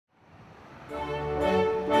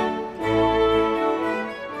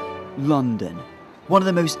London, one of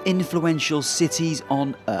the most influential cities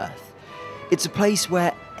on earth. It's a place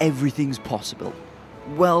where everything's possible.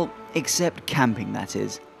 Well, except camping, that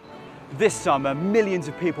is. This summer, millions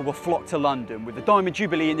of people will flock to London, with the Diamond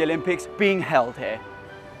Jubilee in the Olympics being held here.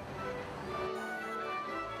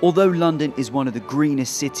 Although London is one of the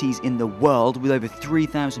greenest cities in the world, with over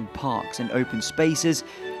 3,000 parks and open spaces,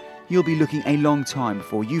 you'll be looking a long time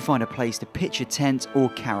before you find a place to pitch a tent or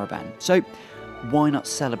caravan. So why not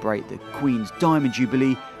celebrate the Queen's Diamond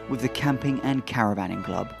Jubilee with the Camping and Caravanning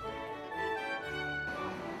Club?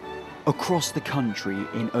 Across the country,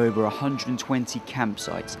 in over 120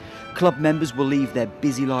 campsites, club members will leave their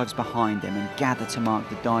busy lives behind them and gather to mark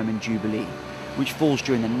the Diamond Jubilee, which falls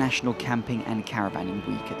during the National Camping and Caravanning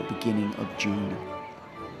Week at the beginning of June.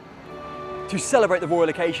 To celebrate the royal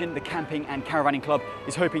occasion, the Camping and Caravanning Club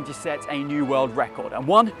is hoping to set a new world record, and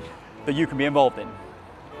one that you can be involved in.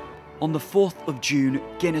 On the 4th of June,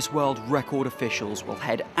 Guinness World Record officials will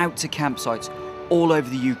head out to campsites all over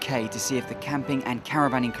the UK to see if the Camping and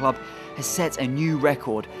Caravanning Club has set a new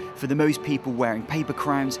record for the most people wearing paper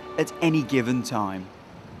crowns at any given time.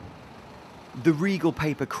 The regal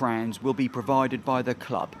paper crowns will be provided by the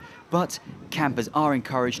club, but campers are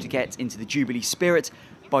encouraged to get into the Jubilee spirit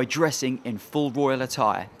by dressing in full royal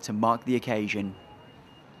attire to mark the occasion.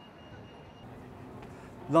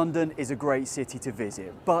 London is a great city to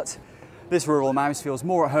visit, but this rural mouse feels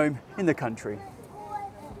more at home in the country.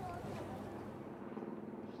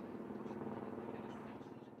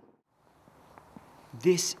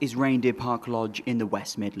 This is Reindeer Park Lodge in the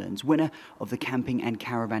West Midlands, winner of the Camping and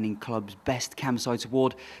Caravanning Club's Best Campsite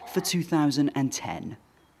Award for 2010.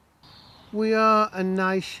 We are a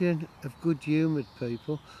nation of good-humoured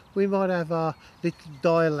people. We might have our little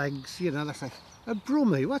dialects, you know, like a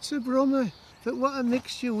brummie. What's a brummie? But what a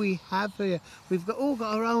mixture we have here. We've all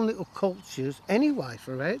got our own little cultures anyway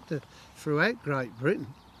throughout Great Britain.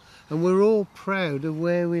 And we're all proud of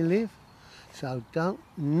where we live. So don't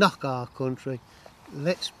knock our country.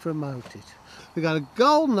 Let's promote it. We've got a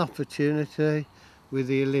golden opportunity with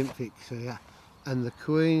the Olympics here and the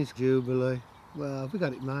Queen's Jubilee. Well, we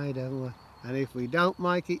got it made, haven't we? And if we don't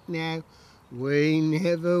make it now, we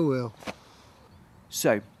never will.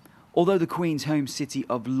 So, although the Queen's home city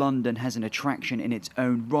of London has an attraction in its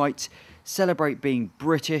own right, celebrate being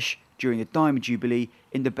British during the Diamond Jubilee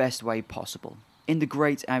in the best way possible, in the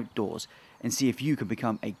great outdoors, and see if you can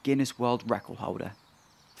become a Guinness World Record holder.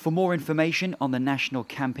 For more information on the National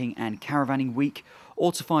Camping and Caravanning Week,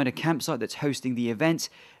 or to find a campsite that's hosting the event,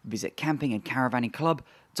 visit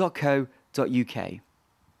campingandcaravanningclub.co.uk.